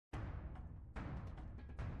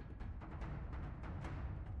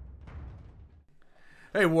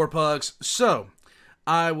Hey, Warpugs. So,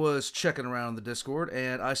 I was checking around the Discord,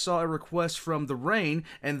 and I saw a request from the Rain,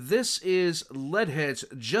 and this is Leadhead's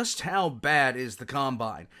Just How Bad is the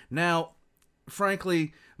Combine? Now,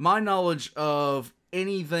 frankly, my knowledge of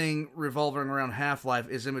anything revolving around Half-Life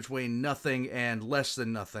is in between nothing and less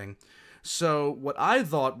than nothing. So, what I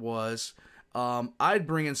thought was, I'd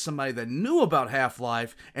bring in somebody that knew about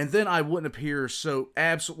Half-Life, and then I wouldn't appear so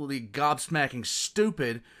absolutely gobsmacking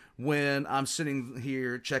stupid when I'm sitting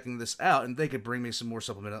here checking this out, and they could bring me some more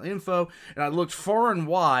supplemental info. And I looked far and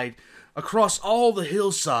wide across all the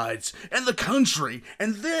hillsides and the country,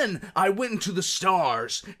 and then I went into the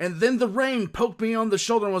stars, and then the Rain poked me on the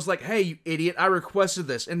shoulder and was like, "Hey, you idiot, I requested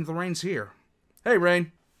this," and the Rain's here. Hey,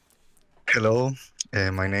 Rain. Hello,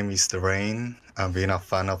 my name is The Rain. I've been a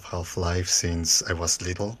fan of Half-Life since I was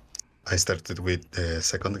little. I started with the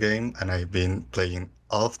second game, and I've been playing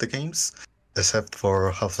all of the games, except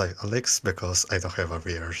for Half-Life Alyx, because I don't have a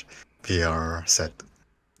VR set.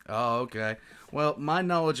 Oh, okay. Well, my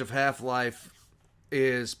knowledge of Half-Life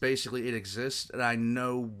is basically it exists, and I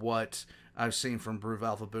know what I've seen from Brew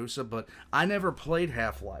Alpha Busa, but I never played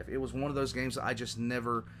Half-Life. It was one of those games that I just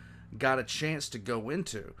never got a chance to go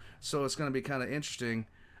into. So it's going to be kind of interesting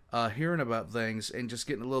hearing about things and just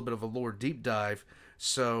getting a little bit of a lore deep dive.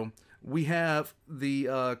 So we have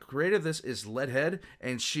the creator of this is Leadhead,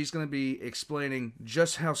 and she's going to be explaining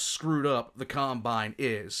just how screwed up the Combine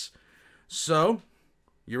is. So,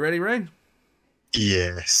 you ready, Ray?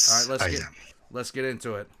 Yes, All right, I am. let's get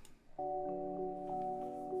into it.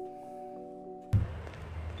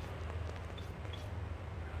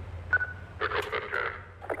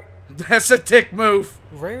 That's a dick move.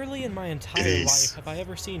 Rarely in my entire life have I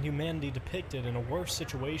ever seen humanity depicted in a worse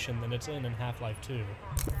situation than it's in Half-Life 2.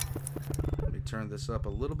 Let me turn this up a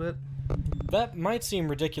little bit. That might seem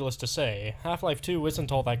ridiculous to say. Half-Life 2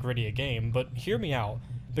 isn't all that gritty a game, but hear me out.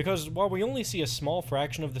 Because while we only see a small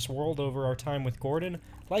fraction of this world over our time with Gordon,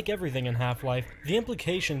 like everything in Half-Life, the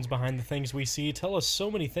implications behind the things we see tell us so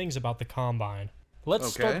many things about the Combine.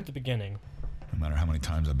 Let's start at the beginning. No matter how many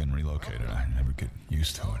times I've been relocated, I never get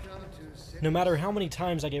used to it. No matter how many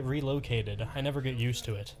times I get relocated, I never get used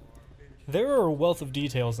to it. There are a wealth of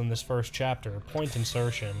details in this first chapter, point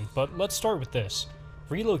insertion, but let's start with this.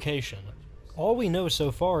 Relocation. All we know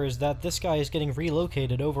so far is that this guy is getting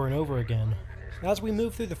relocated over and over again. As we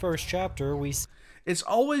move through the first chapter, It's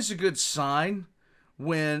always a good sign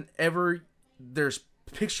whenever there's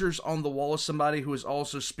pictures on the wall of somebody who is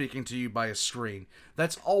also speaking to you by a screen.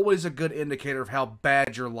 That's always a good indicator of how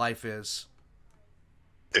bad your life is.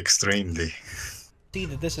 Extremely. see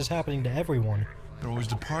that this is happening to everyone. They're always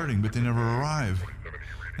departing, but they never arrive.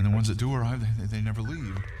 And the ones that do arrive, they never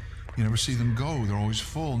leave. You never see them go. They're always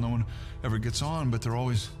full. No one ever gets on, but they're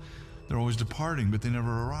always departing, but they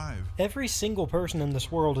never arrive. Every single person in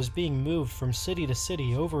this world is being moved from city to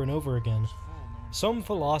city over and over again. Some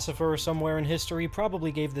philosopher somewhere in history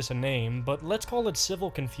probably gave this a name, but let's call it civil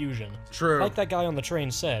confusion. True. Like that guy on the train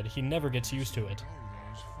said, he never gets used to it.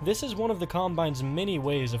 This is one of the Combine's many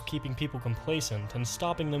ways of keeping people complacent and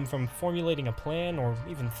stopping them from formulating a plan or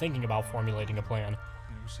even thinking about formulating a plan.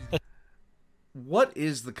 What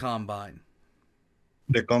is the Combine?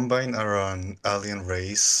 The Combine are an alien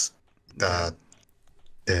race that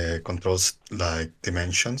controls like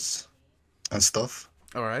dimensions and stuff.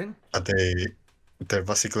 All right. They're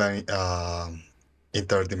basically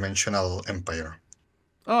interdimensional empire.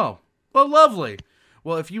 Oh, well, lovely.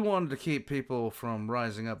 Well, if you wanted to keep people from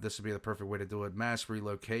rising up, this would be the perfect way to do it. Mass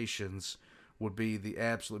relocations would be the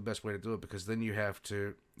absolute best way to do it, because then you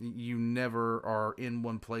never are in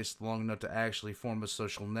one place long enough to actually form a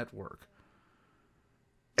social network.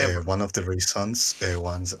 One of the reasons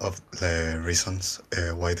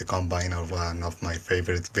why the Combine are one of my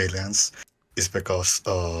favorite villains is because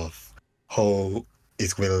of how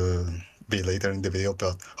it will be later in the video,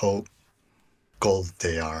 but how cold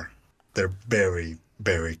they are. They're very,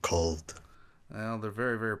 very cold. Well, they're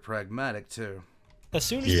very, very pragmatic, too. As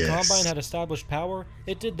soon as the Combine had established power,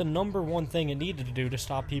 it did the #1 thing it needed to do to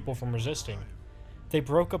stop people from resisting. They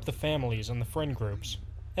broke up the families and the friend groups.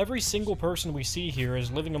 Every single person we see here is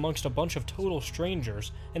living amongst a bunch of total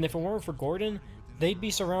strangers, and if it weren't for Gordon, they'd be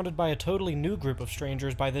surrounded by a totally new group of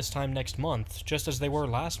strangers by this time next month, just as they were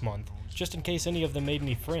last month, just in case any of them made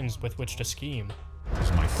any friends with which to scheme. This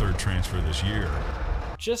is my 3rd transfer this year.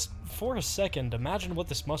 Just for a second, imagine what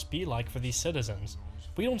this must be like for these citizens.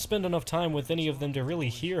 We don't spend enough time with any of them to really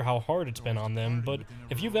hear how hard it's been on them, but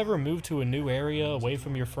if you've ever moved to a new area away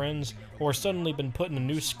from your friends, or suddenly been put in a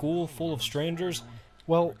new school full of strangers,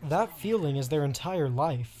 well, that feeling is their entire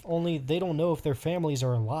life, only they don't know if their families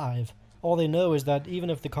are alive. All they know is that even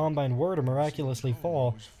if the Combine were to miraculously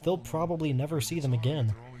fall, they'll probably never see them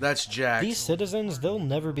again. That's jacked. These citizens, they'll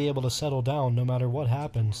never be able to settle down no matter what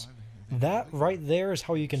happens. That right there is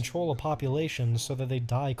how you control a population so that they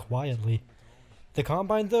die quietly. The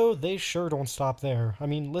Combine, though, they sure don't stop there. I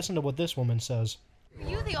mean, listen to what this woman says. Are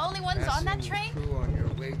you the only ones on that train? On your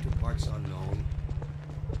way to parts unknown.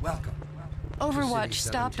 Welcome. Overwatch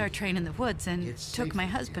stopped our train in the woods and It's took safe my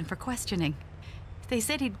here. husband for questioning. They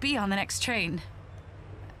said he'd be on the next train.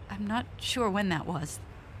 I'm not sure when that was.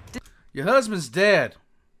 Your husband's dead.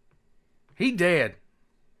 He dead.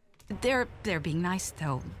 They're being nice,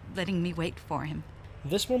 though, letting me wait for him.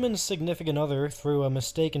 This woman's significant other, through a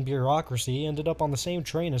mistake in bureaucracy, ended up on the same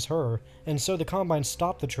train as her, and so the Combine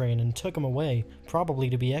stopped the train and took him away, probably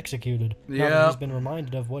to be executed, now that Yeah. he's been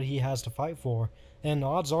reminded of what he has to fight for, and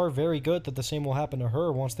odds are very good that the same will happen to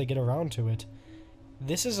her once they get around to it.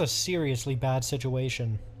 This is a seriously bad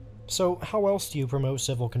situation. So how else do you promote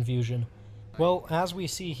civil confusion? Well, as we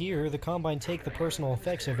see here, the Combine take the personal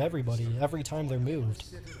effects of everybody every time they're moved.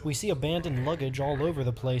 We see abandoned luggage all over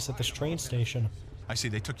the place at this train station. I see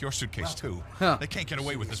they took your suitcase too. Huh. They can't get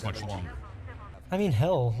away with this much longer. I mean,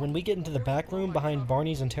 hell, when we get into the back room behind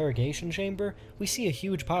Barney's interrogation chamber, we see a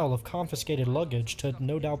huge pile of confiscated luggage to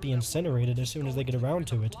no doubt be incinerated as soon as they get around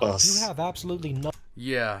to it. Us. You have absolutely no—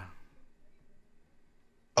 Yeah.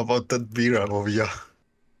 About that beer I owe ya.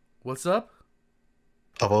 What's up?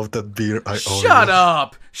 About that beer I owe Shut ya.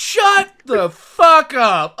 up! Shut the fuck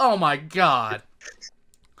up! Oh my god.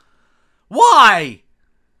 Why?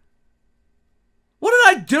 What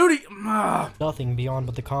did I do to you? nothing beyond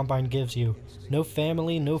what the Combine gives you. No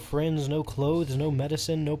family, no friends, no clothes, no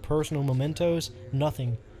medicine, no personal mementos,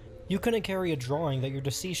 nothing. You couldn't carry a drawing that your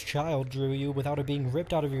deceased child drew you without it being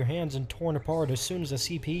ripped out of your hands and torn apart as soon as a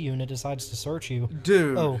CP unit decides to search you.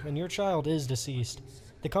 Dude. Oh, and your child is deceased.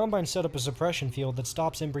 The Combine set up a suppression field that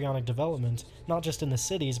stops embryonic development, not just in the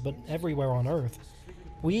cities, but everywhere on Earth.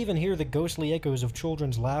 We even hear the ghostly echoes of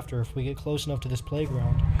children's laughter if we get close enough to this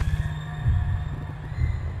playground.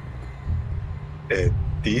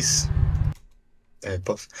 This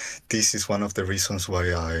is one of the reasons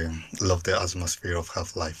why I love the atmosphere of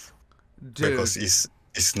Half-Life. Dude. Because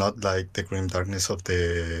it's not like the grim darkness of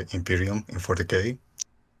the Imperium in 40K,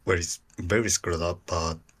 where it's very screwed up,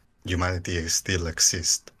 but humanity still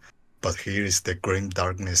exists. But here is the grim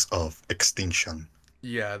darkness of extinction.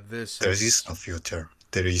 Yeah, this There is no future.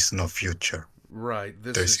 There is no future. Right,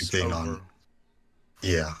 this There's is simply over. none.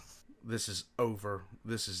 Yeah. This is over.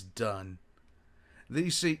 This is done.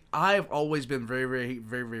 You see, I've always been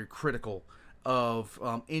very critical of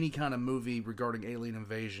any kind of movie regarding alien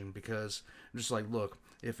invasion, because I'm just like, look,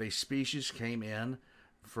 if a species came in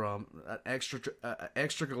from an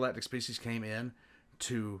extragalactic species came in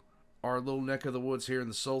to our little neck of the woods here in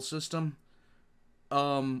the Sol system,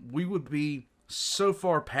 we would be so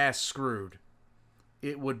far past screwed.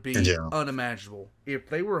 It would be unimaginable. If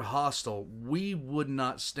they were hostile, we would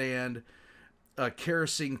not stand a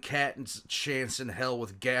kerosene cat's chance in hell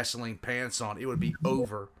with gasoline pants on. It would be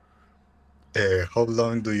over. How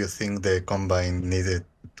long do you think the Combine needed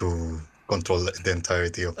to control the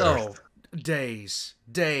entirety of Earth? Oh, days.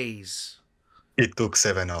 Days. It took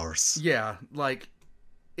 7 hours. Yeah, like,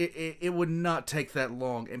 it would not take that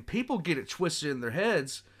long. And people get it twisted in their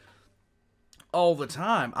heads all the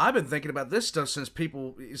time. I've been thinking about this stuff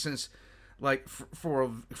since like for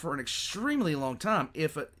an extremely long time.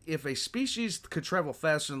 If a species could travel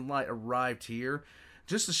faster than light arrived here,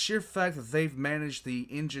 just the sheer fact that they've managed the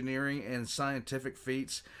engineering and scientific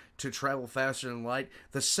feats to travel faster than light,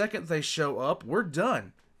 the second they show up, we're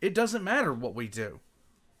done. It doesn't matter what we do.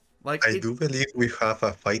 Like, I do believe we have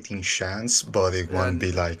a fighting chance, but it won't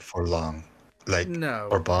be like for long. Like, no.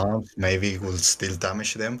 our bombs maybe will still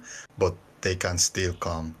damage them, but they can still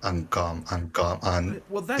come, and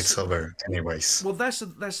Well, that's it's over anyways. Well, that's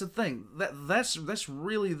the thing. That's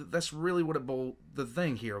really the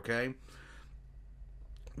thing here. Okay,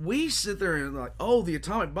 we sit there and like, oh, the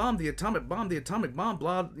atomic bomb,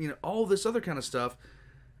 blah, all this other kind of stuff.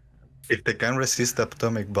 If they can resist the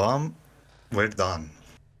atomic bomb, we're done.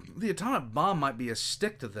 The atomic bomb might be a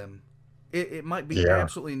stick to them. It might be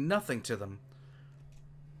absolutely nothing to them.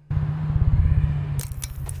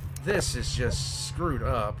 This is just screwed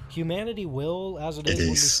up. Humanity will, as it is when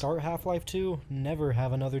we start Half-Life 2, never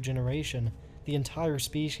have another generation. The entire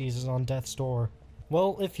species is on death's door.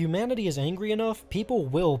 Well, if humanity is angry enough, people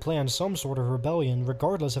will plan some sort of rebellion,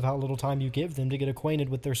 regardless of how little time you give them to get acquainted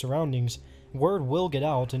with their surroundings. Word will get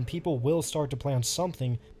out, and people will start to plan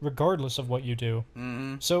something, regardless of what you do.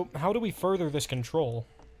 Mm-hmm. So, how do we further this control?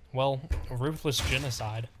 Well, ruthless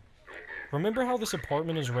genocide. Remember how this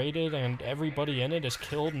apartment is raided and everybody in it is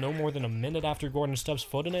killed no more than a minute after Gordon steps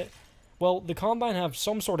foot in it? Well, the Combine have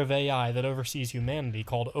some sort of AI that oversees humanity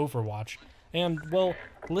called Overwatch. And, well,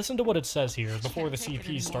 listen to what it says here before the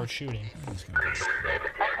CPs start shooting. Attention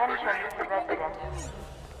residents.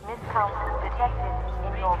 Miscount detected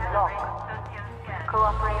in your block.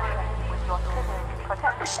 Cooperation with your citizens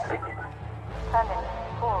protection. Permit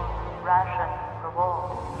full ration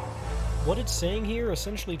reward. What it's saying here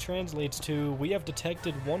essentially translates to, we have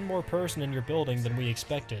detected one more person in your building than we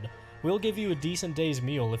expected. We'll give you a decent day's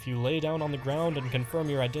meal if you lay down on the ground and confirm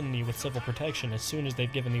your identity with civil protection as soon as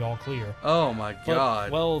they've given the all clear. Oh my god.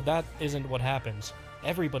 But, well, that isn't what happens.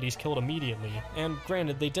 Everybody's killed immediately, and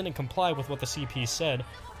granted, they didn't comply with what the CP said,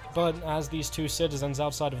 but as these two citizens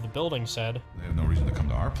outside of the building said, They have no reason to come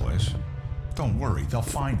to our place. Don't worry, they'll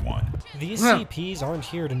find one. these CPs aren't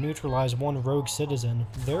here to neutralize one rogue citizen.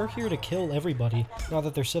 They're here to kill everybody, now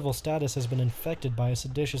that their civil status has been infected by a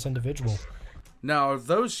seditious individual. Now, are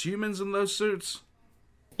those humans in those suits?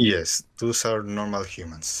 Yes, those are normal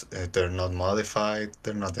humans. They're not modified,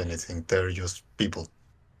 they're not anything, they're just people.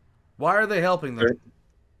 Why are they helping them?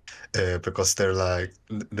 Because they're like,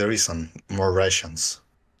 there isn't more rations.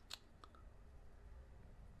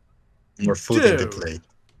 More food in the Dude. plate.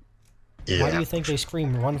 Why do Yeah. you think they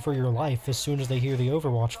scream "run for your life" as soon as they hear the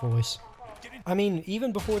Overwatch voice? I mean,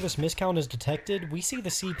 even before this miscount is detected, we see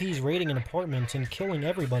the CPs raiding an apartment and killing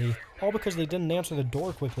everybody, all because they didn't answer the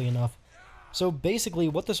door quickly enough. So basically,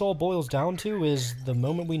 what this all boils down to is, the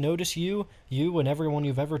moment we notice you and everyone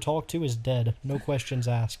you've ever talked to is dead, no questions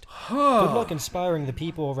asked. Good luck inspiring the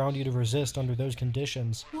people around you to resist under those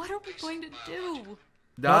conditions. What are we going to do?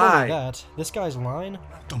 Not only Die. that, this guy's line,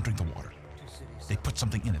 Don't drink the water. They put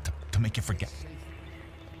something in it to make you forget.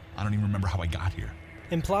 I don't even remember how I got here.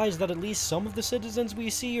 implies that at least some of the citizens we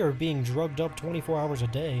see are being drugged up 24 hours a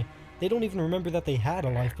day. They don't even remember that they had a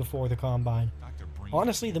life before the Combine.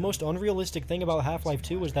 Honestly, the most unrealistic thing about Half-Life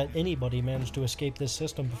 2 is that anybody managed to escape this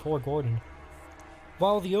system before Gordon.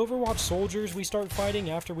 While the Overwatch soldiers we start fighting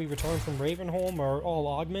after we return from Ravenholm are all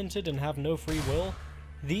augmented and have no free will,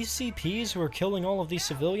 these CPs who are killing all of these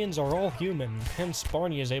civilians are all human, hence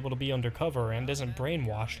Barney is able to be undercover and isn't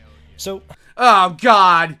brainwashed. So, Oh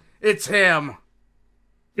god, it's him.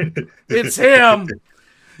 It's him.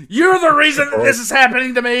 You're the reason that this is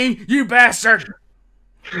happening to me, you bastard.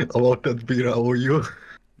 About that beer, how are you?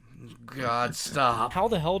 God, stop. how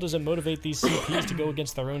the hell does it motivate these CPs to go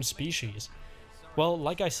against their own species? Well,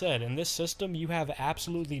 like I said, in this system you have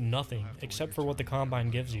absolutely nothing except for what the Combine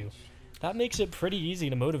gives you. That makes it pretty easy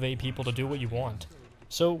to motivate people to do what you want.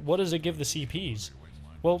 So what does it give the CPs?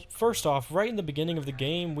 Well, first off, right in the beginning of the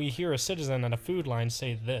game, we hear a citizen at a food line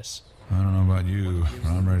say this. I don't know about you, but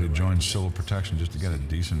I'm ready to join civil protection just to get a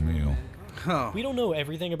decent meal. We don't know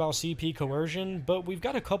everything about CP coercion, but we've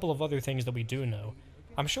got a couple of other things that we do know.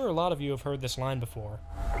 I'm sure a lot of you have heard this line before.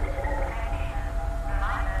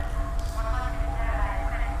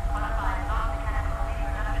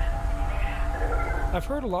 I've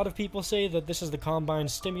heard a lot of people say that this is the Combine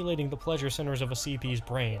stimulating the pleasure centers of a CP's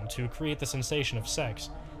brain to create the sensation of sex.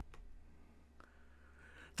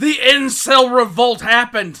 The incel revolt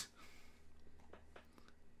happened.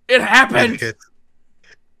 It happened.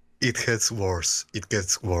 It gets worse. It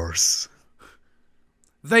gets worse.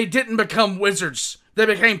 They didn't become wizards. They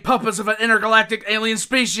became puppets of an intergalactic alien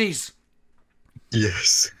species.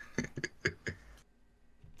 Yes.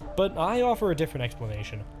 But I offer a different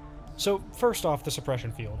explanation. So, first off, the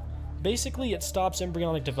suppression field. Basically, it stops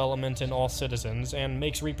embryonic development in all citizens and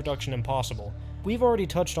makes reproduction impossible. We've already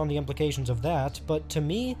touched on the implications of that, but to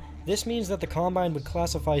me, this means that the Combine would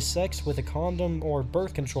classify sex with a condom or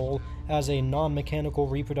birth control as a non-mechanical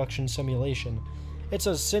reproduction simulation. It's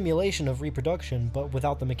a simulation of reproduction, but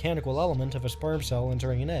without the mechanical element of a sperm cell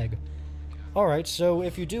entering an egg. Alright, so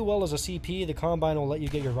if you do well as a CP, the Combine will let you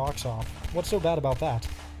get your rocks off. What's so bad about that?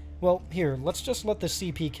 Well, here, let's just let the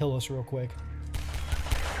CP kill us real quick.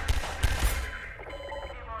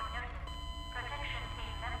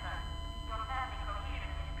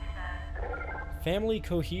 Family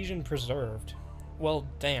cohesion preserved. Well,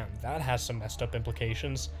 damn, that has some messed up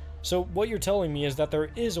implications. So what you're telling me is that there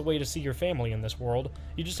is a way to see your family in this world.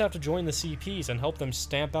 You just have to join the CPs and help them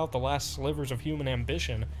stamp out the last slivers of human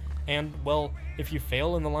ambition. And, well, if you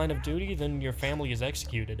fail in the line of duty, then your family is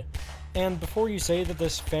executed. And before you say that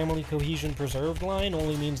this family cohesion preserved line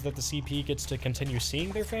only means that the CP gets to continue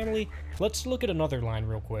seeing their family, let's look at another line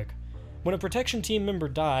real quick. When a protection team member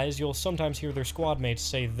dies, you'll sometimes hear their squad mates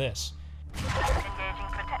say this. Engaging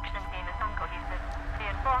protection team is non-cohesive.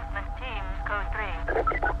 Reinforcement teams code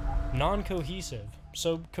 3. non-cohesive,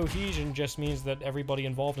 so cohesion just means that everybody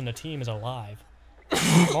involved in the team is alive.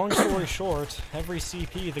 Long story short, every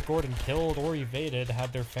CP that Gordon killed or evaded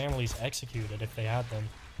had their families executed if they had them.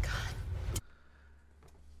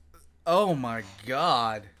 Oh my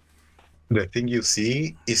god. The thing you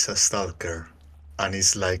see is a stalker, and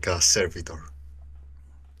it's like a servitor.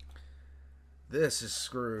 This is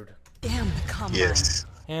screwed. Damn the Combine. Yes.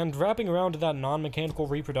 And wrapping around to that non-mechanical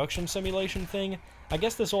reproduction simulation thing, I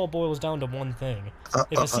guess this all boils down to one thing.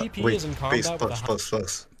 If a CP wait, is in combat with a...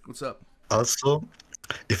 pause. What's up? Also,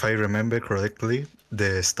 if I remember correctly,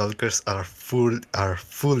 the stalkers are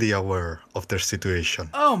fully aware of their situation.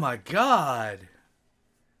 Oh my god.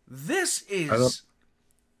 This is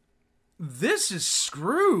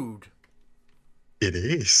screwed. It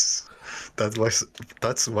is.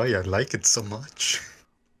 That's why I like it so much.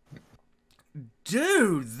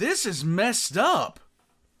 Dude, this is messed up.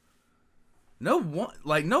 No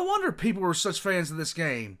wonder people were such fans of this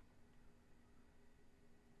game.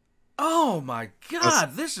 Oh my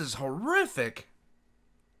god, this is horrific.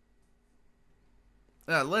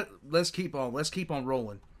 Let's keep on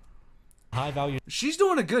rolling. high value... She's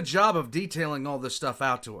doing a good job of detailing all this stuff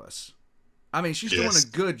out to us. I mean, she's doing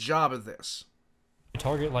a good job of this.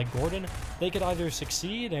 target like Gordon, they could either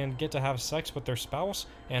succeed and get to have sex with their spouse,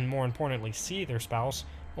 and more importantly see their spouse,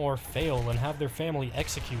 or fail and have their family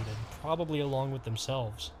executed, probably along with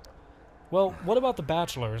themselves. Well, what about the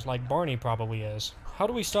bachelors, like Barney probably is? How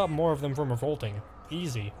do we stop more of them from revolting?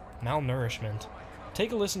 Easy. Malnourishment.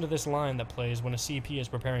 Take a listen to this line that plays when a CP is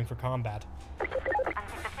preparing for combat.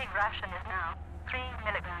 Anti-fatigue ration is now 3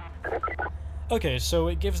 milligrams. Okay, so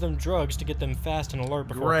it gives them drugs to get them fast and alert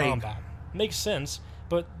before Great. combat. Makes sense,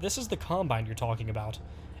 but this is the Combine you're talking about.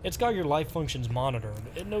 It's got your life functions monitored.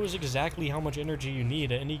 It knows exactly how much energy you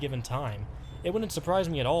need at any given time. It wouldn't surprise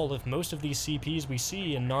me at all if most of these CPs we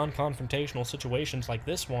see in non-confrontational situations like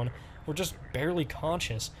this one were just barely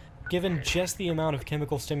conscious, given just the amount of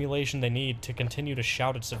chemical stimulation they need to continue to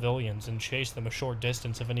shout at civilians and chase them a short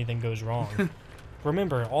distance if anything goes wrong.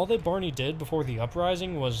 Remember, all that Barney did before the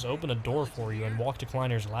uprising was open a door for you and walk to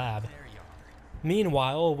Kleiner's lab.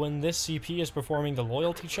 Meanwhile, when this CP is performing the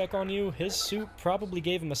loyalty check on you, his suit probably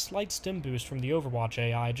gave him a slight stim boost from the Overwatch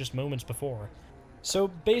AI just moments before. So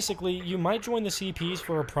basically, you might join the CPs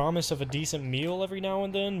for a promise of a decent meal every now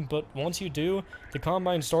and then, but once you do, the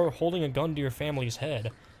Combine start holding a gun to your family's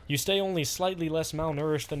head. You stay only slightly less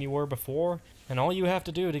malnourished than you were before, and all you have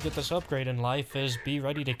to do to get this upgrade in life is be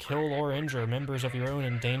ready to kill or injure members of your own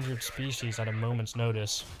endangered species at a moment's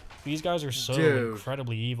notice. These guys are so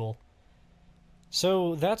incredibly evil.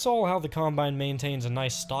 So that's all how the Combine maintains a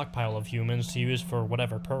nice stockpile of humans to use for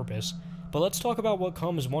whatever purpose, but let's talk about what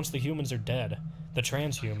comes once the humans are dead. The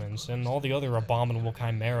transhumans, and all the other abominable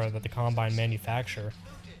chimera that the Combine manufacture.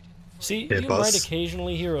 See, you might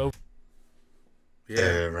occasionally hear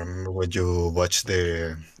remember when you watched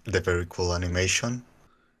the very cool animation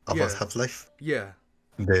about Half-Life? Yeah.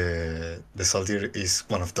 The soldier is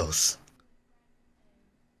one of those.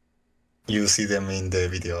 You see them in the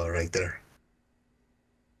video right there.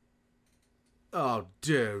 Oh,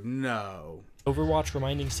 dude, no. Overwatch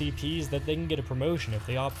reminding CPs that they can get a promotion if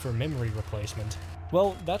they opt for memory replacement.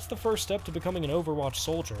 Well, that's the first step to becoming an Overwatch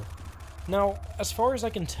soldier. Now, as far as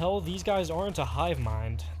I can tell, these guys aren't a hive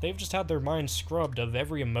mind. They've just had their minds scrubbed of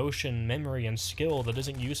every emotion, memory, and skill that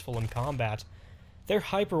isn't useful in combat. They're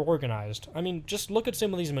hyper-organized. I mean, just look at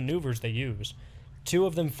some of these maneuvers they use. 2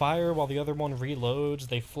 of them fire while the other one reloads,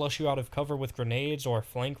 they flush you out of cover with grenades or a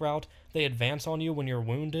flank route, they advance on you when you're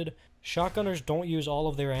wounded. Shotgunners don't use all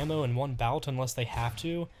of their ammo in one bout unless they have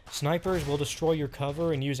to. Snipers will destroy your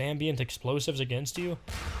cover and use ambient explosives against you.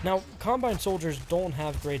 Now, Combine soldiers don't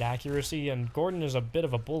have great accuracy, and Gordon is a bit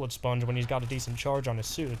of a bullet sponge when he's got a decent charge on his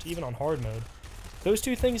suit, even on hard mode. Those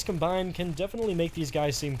 2 things combined can definitely make these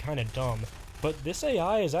guys seem kinda dumb, but this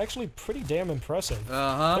AI is actually pretty damn impressive.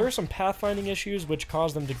 There are some pathfinding issues which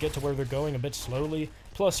cause them to get to where they're going a bit slowly,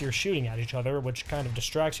 plus you're shooting at each other, which kind of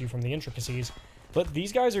distracts you from the intricacies. But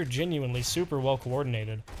these guys are genuinely super well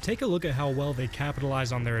coordinated. Take a look at how well they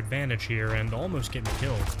capitalize on their advantage here and almost get me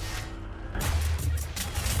killed.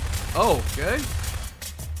 Oh, okay.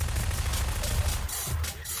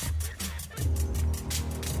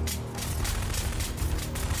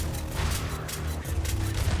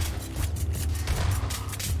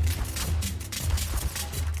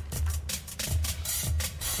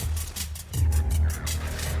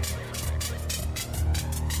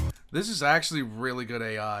 This is actually really good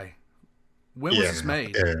AI. When was this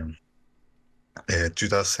made?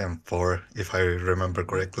 2004, if I remember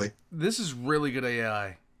correctly. This is really good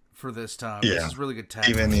AI for this time. Yeah. This is really good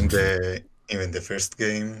tactics. Even even the first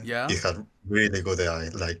game, Yeah. it had really good AI.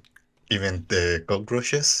 Like even the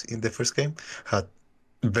cockroaches in the first game had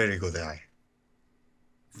very good AI.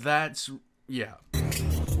 That's yeah.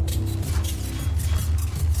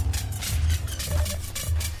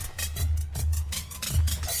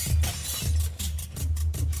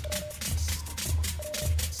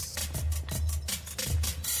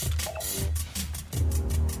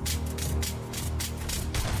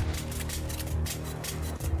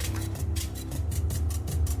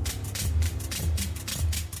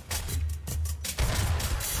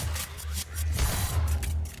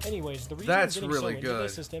 Anyways, the reason That's I'm getting really so into good.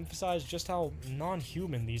 this is to emphasize just how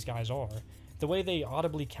non-human these guys are. The way they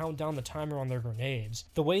audibly count down the timer on their grenades,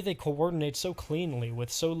 the way they coordinate so cleanly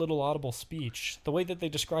with so little audible speech, the way that they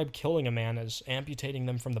describe killing a man as amputating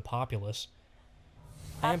them from the populace.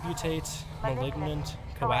 Amputate, malignant,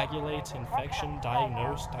 coagulate, infection,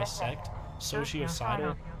 diagnose, dissect,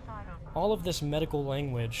 sociocidal. All of this medical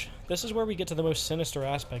language, this is where we get to the most sinister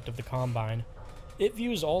aspect of the Combine. It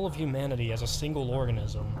views all of humanity as a single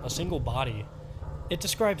organism, a single body. It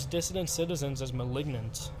describes dissident citizens as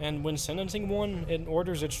malignant, and when sentencing one, it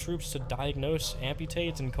orders its troops to diagnose,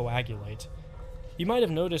 amputate, and coagulate. You might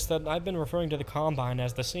have noticed that I've been referring to the Combine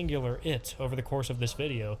as the singular it over the course of this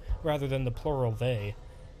video, rather than the plural they.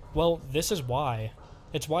 Well, this is why.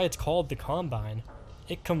 It's why it's called the Combine.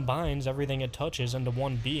 It combines everything it touches into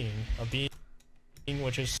one being, a being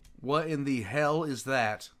which is What in the hell is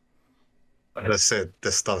that? That's it,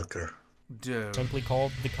 the Stalker. Dude. simply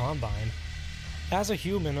called the Combine. As a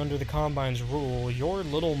human under the Combine's rule, you're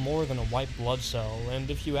little more than a white blood cell,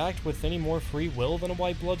 and if you act with any more free will than a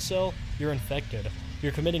white blood cell, you're infected.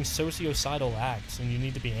 You're committing sociocidal acts, and you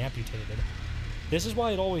need to be amputated. This is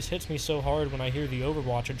why it always hits me so hard when I hear the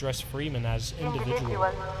Overwatch address Freeman as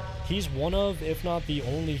individual. He's one of, if not the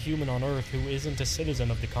only human on Earth who isn't a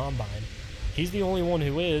citizen of the Combine. He's the only one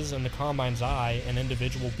who is, in the Combine's eye, an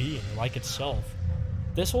individual being, like itself.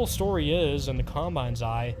 This whole story is, in the Combine's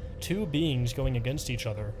eye, two beings going against each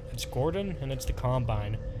other. It's Gordon and it's the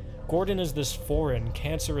Combine. Gordon is this foreign,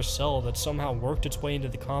 cancerous cell that somehow worked its way into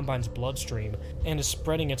the Combine's bloodstream and is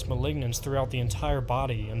spreading its malignance throughout the entire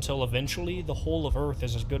body until eventually the whole of Earth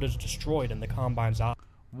is as good as destroyed in the Combine's eye.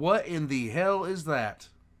 What in the hell is that?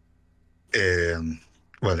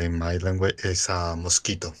 Well, in my language, it's a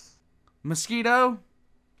mosquito. Mosquito?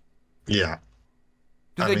 Yeah.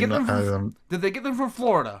 Did I they get mean, them? Did they get them from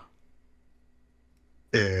Florida?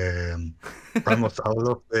 Almost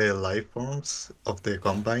all of the life forms of the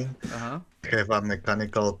Combine have a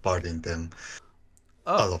mechanical part in them.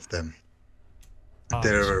 All of them.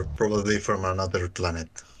 They're probably from another planet.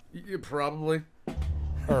 Probably.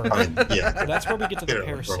 Earth. I mean, yeah. That's where we get to the They're from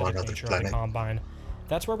parasitic another nature of planet. the Combine.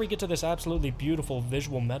 That's where we get to this absolutely beautiful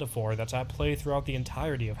visual metaphor that's at play throughout the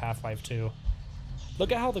entirety of Half-Life 2.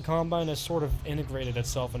 Look at how the Combine has sort of integrated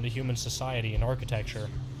itself into human society and architecture.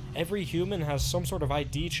 Every human has some sort of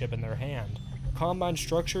ID chip in their hand. Combine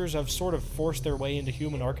structures have sort of forced their way into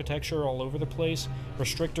human architecture all over the place.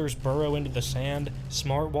 Restrictors burrow into the sand,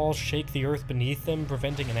 smart walls shake the earth beneath them,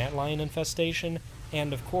 preventing an antlion infestation,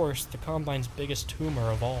 and of course, the Combine's biggest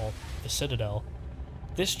tumor of all, the Citadel.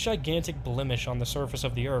 This gigantic blemish on the surface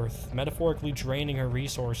of the earth, metaphorically draining her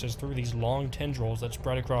resources through these long tendrils that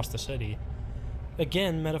spread across the city.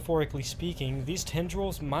 Again, metaphorically speaking, these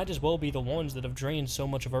tendrils might as well be the ones that have drained so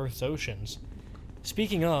much of Earth's oceans.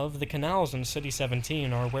 Speaking of, the canals in City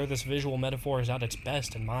 17 are where this visual metaphor is at its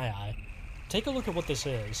best in my eye. Take a look at what this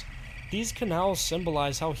is. These canals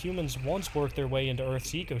symbolize how humans once worked their way into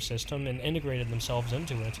Earth's ecosystem and integrated themselves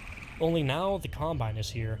into it. Only now, the Combine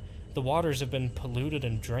is here. The waters have been polluted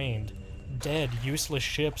and drained. Dead, useless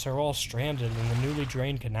ships are all stranded in the newly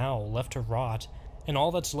drained canal, left to rot, and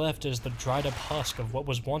all that's left is the dried up husk of what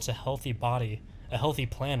was once a healthy body, a healthy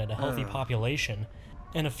planet, a healthy population,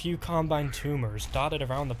 and a few Combine tumors dotted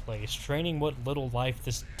around the place, draining what little life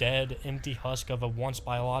this dead, empty husk of a once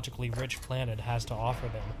biologically rich planet has to offer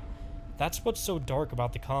them. That's what's so dark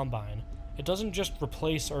about the Combine. It doesn't just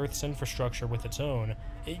replace Earth's infrastructure with its own,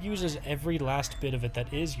 it uses every last bit of it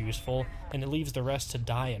that is useful, and it leaves the rest to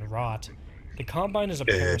die and rot. The Combine is a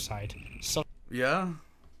parasite. Yeah?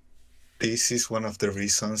 This is one of the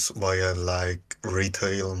reasons why I like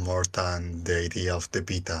retail more than the idea of the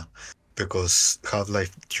beta. Because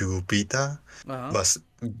Half-Life 2 beta was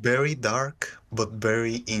very dark, but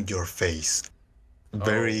very in your face.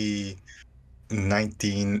 Very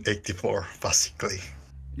 1984, basically.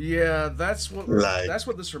 Yeah, that's what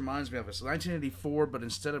this reminds me of. It's 1984, but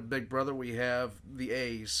instead of Big Brother, we have the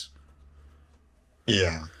A's.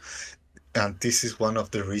 Yeah, and this is one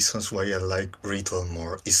of the reasons why I like retail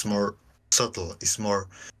more. It's more subtle. It's more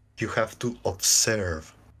you have to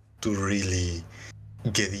observe to really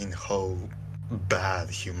get in how bad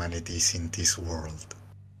humanity is in this world.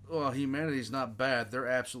 Well, humanity's not bad. They're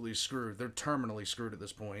absolutely screwed. They're terminally screwed at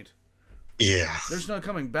this point. Yeah. There's no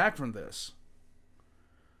coming back from this.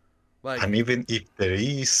 Like, And even if there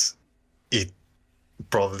is, it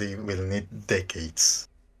probably will need decades,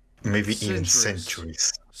 maybe even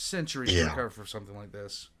centuries. Centuries to recover for something like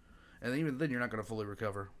this. And even then, you're not going to fully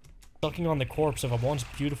recover. Sucking on the corpse of a once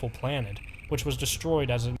beautiful planet, which was destroyed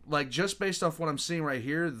as a... Like, just based off what I'm seeing right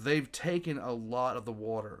here, they've taken a lot of the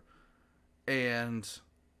water. And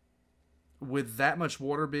with that much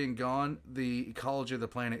water being gone, the ecology of the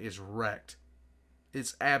planet is wrecked.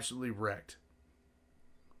 It's absolutely wrecked.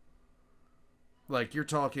 Like, you're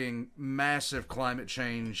talking massive climate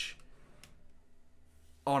change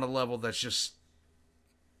on a level that's just...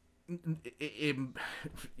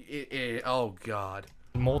 oh, God.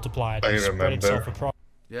 Multiplied I and spread itself remember. across.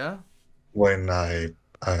 Yeah? When I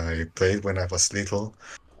played when I was little,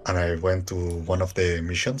 and I went to one of the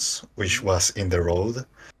missions, which was in the road.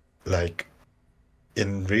 Like,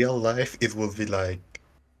 in real life, it would be like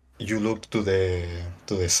you look to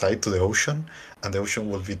the side, to the ocean, and the ocean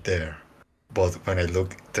will be there. But when I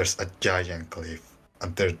look, there's a giant cliff,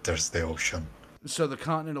 and there's the ocean. So the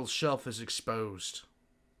continental shelf is exposed.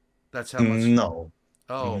 That's how much... No,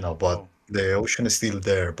 Oh. no, but the ocean is still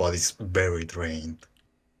there, but it's very drained.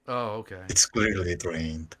 Oh, okay. It's clearly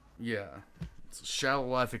drained. Yeah. So shallow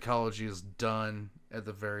life ecology is done at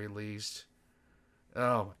the very least.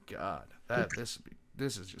 Oh my God.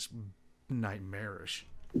 This is just nightmarish.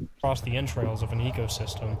 Across the entrails of an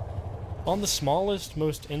ecosystem. On the smallest,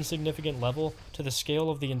 most insignificant level, to the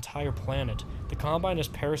scale of the entire planet, the Combine has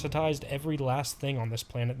parasitized every last thing on this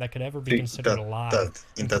planet that could ever be considered alive.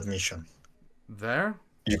 In that mission. There?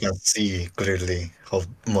 You can see clearly how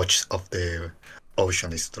much of the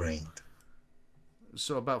ocean is drained.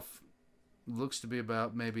 So looks to be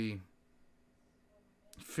about maybe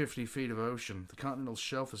 50 feet of ocean. The continental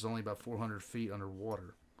shelf is only about 400 feet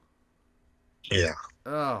underwater. Yeah.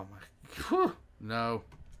 Oh my... Whew. No.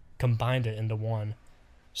 Combined it into one.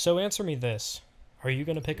 So answer me this. Are you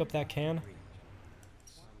going to pick up that can?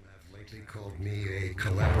 Some have lately called me a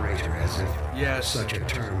collaborator, as if such a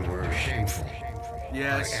term were shameful.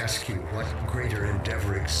 Yes. I ask you, what greater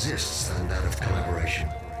endeavor exists than that of collaboration?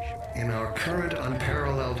 In our current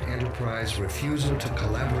unparalleled enterprise, refusal to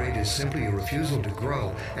collaborate is simply a refusal to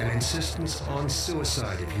grow, an insistence on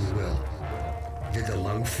suicide, if you will. Did the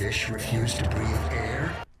lungfish refuse to breathe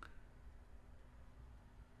air?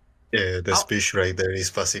 Yeah, the speech right there is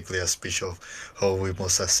basically a speech of how we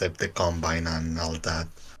must accept the Combine and all that.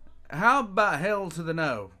 How about hell to the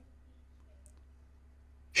no?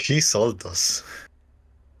 He sold us.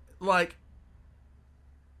 Like,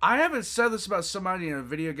 I haven't said this about somebody in a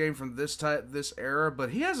video game from this era,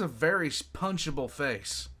 but he has a very punchable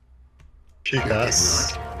face. He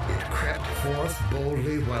has. It crept forth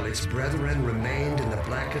boldly while its brethren remained in the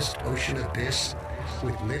blackest ocean abyss,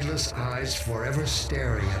 with lidless eyes forever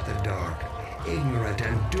staring at the dark, ignorant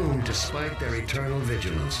and doomed despite their eternal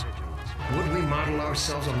vigilance. Would we model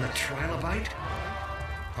ourselves on the trilobite?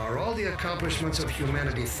 Are all the accomplishments of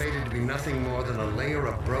humanity fated to be nothing more than a layer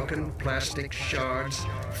of broken plastic shards,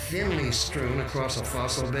 thinly strewn across a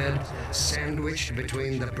fossil bed, sandwiched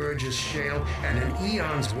between the Burgess Shale and an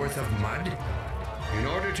eon's worth of mud? In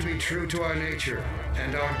order to be true to our nature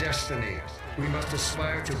and our destiny, we must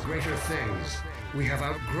aspire to greater things. We have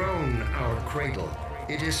outgrown our cradle.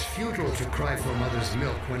 It is futile to cry for mother's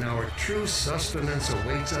milk when our true sustenance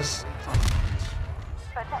awaits us.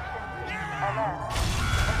 Protection alert.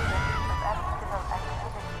 Evidence of aboriginal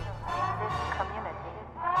activity in this community.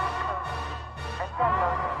 Code.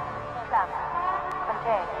 Assembled. Class.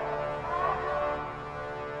 Contained.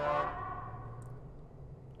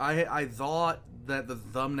 I thought that the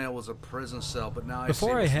thumbnail was a prison cell, but now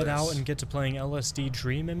Before I head out this. and get to playing LSD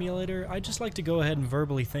Dream Emulator, I'd just like to go ahead and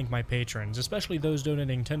verbally thank my patrons, especially those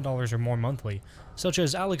donating $10 or more monthly, such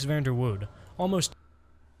as Alex Vanderwood, almost...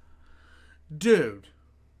 Dude,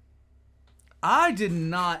 I did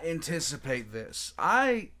not anticipate this.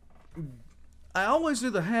 I always knew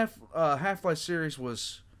the Half-Life series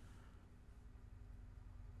was...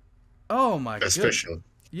 Oh my god. Special.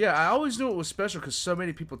 Yeah, I always knew it was special because so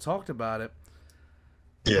many people talked about it.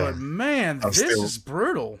 Yeah. But man, this is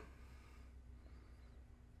brutal.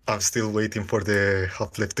 I'm still waiting for the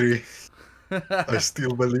Half-Life 3. I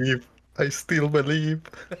still believe. I still believe.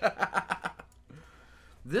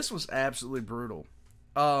 This was absolutely brutal.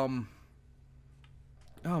 Oh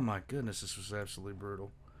my goodness, this was absolutely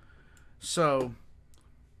brutal. So,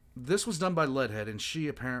 this was done by Leadhead, and she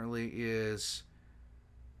apparently is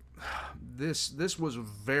this was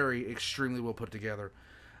very extremely well put together.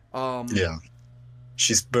 Yeah.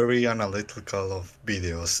 She's very analytical of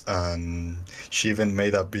videos, and she even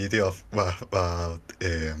made a video about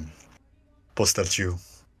Postal 2.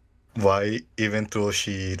 Why, even though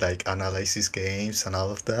she like analyzes games and all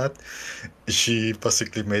of that, she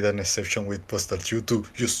basically made an exception with Postal 2 to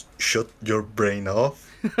just shut your brain off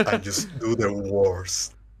and just do the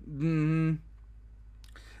worst.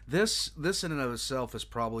 This in and of itself is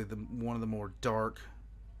probably one of the more dark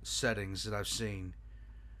settings that I've seen.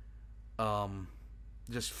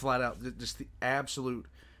 Just flat out, just the absolute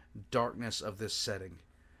darkness of this setting.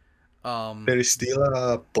 There is still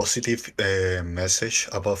a positive message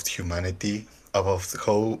about humanity, about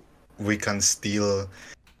how we can still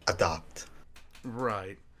adapt.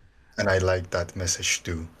 Right. And I like that message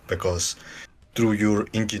too, because through your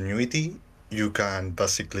ingenuity, you can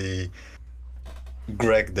basically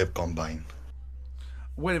Greg the Combine.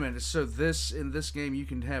 Wait a minute. So in this game, you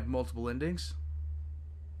can have multiple endings?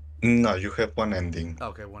 No, you have one ending,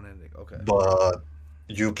 Okay, one ending. Okay. but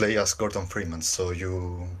you play as Gordon Freeman, so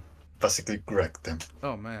you basically Greg them.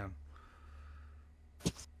 Oh man.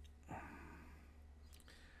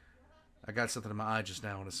 I got something in my eye just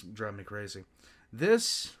now and it's driving me crazy.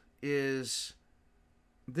 This was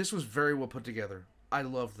very well put together. I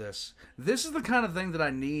love this. This is the kind of thing that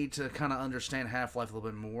I need to kind of understand Half-Life a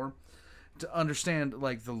little bit more. To understand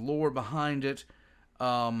like the lore behind it,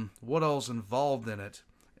 what all's involved in it,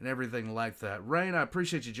 and everything like that. Rain, I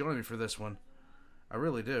appreciate you joining me for this one. I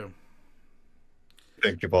really do.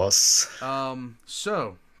 Thank you, boss.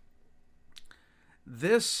 So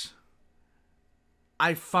this,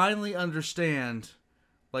 I finally understand.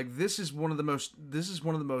 Like this is one of the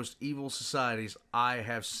most evil societies I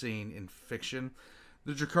have seen in fiction.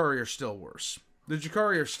 The Drakari are still worse.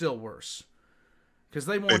 Because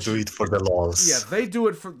they want do it for the lols. Yeah, they do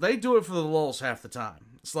it for the lulz half the time.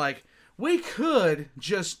 It's like, we could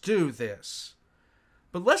just do this,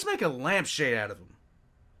 but let's make a lampshade out of them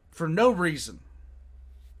for no reason.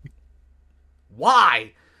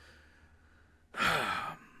 Why?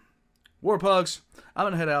 Warpugs, I'm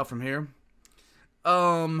gonna head out from here.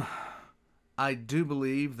 I do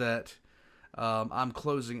believe that I'm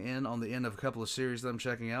closing in on the end of a couple of series that I'm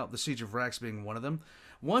checking out, the Siege of Rax being one of them.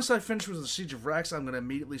 Once I finish with the Siege of Rax, I'm going to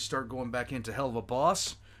immediately start going back into Hell of a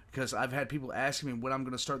Boss, because I've had people asking me when I'm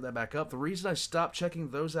going to start that back up. The reason I stopped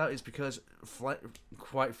checking those out is because,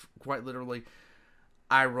 quite literally,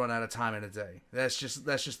 I run out of time in a day. That's just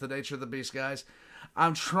the nature of the beast, guys.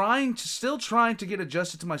 I'm still trying to get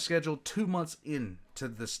adjusted to my schedule 2 months into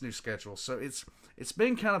this new schedule, so it's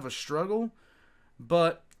been kind of a struggle,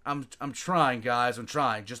 but I'm trying, guys. I'm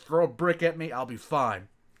trying. Just throw a brick at me, I'll be fine.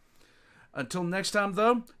 Until next time,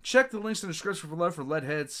 though, check the links in the description below for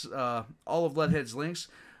Leadhead's, all of Leadhead's links.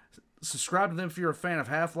 Subscribe to them if you're a fan of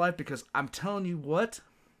Half-Life, because I'm telling you what,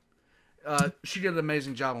 she did an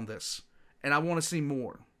amazing job on this, and I want to see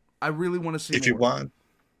more. I really want to see more.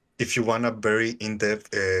 If you want a very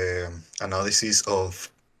in-depth analysis of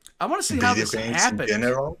I want to see how this happened. In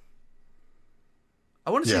general,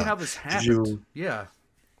 I want to see how this happened.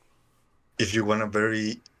 If you want a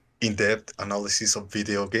very in-depth analysis of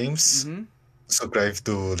video games, subscribe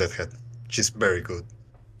to Leadhead. She's very good.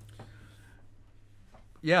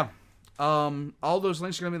 Yeah. All those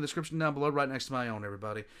links are going to be in the description down below, right next to my own,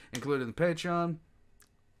 everybody. Including the Patreon,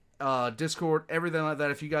 Discord, everything like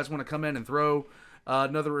that. If you guys want to come in and throw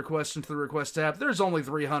another request into the request tab, there's only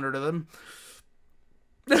 300 of them.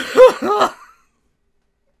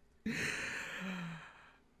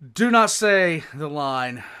 Do not say the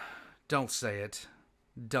line. Don't say it.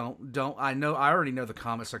 Don't. I already know the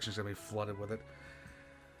comment section's going to be flooded with it.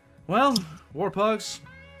 Well, Warpugs,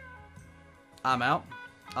 I'm out.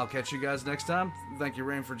 I'll catch you guys next time. Thank you,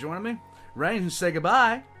 Rain, for joining me. Rain, say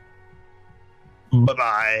goodbye.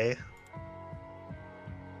 Bye-bye.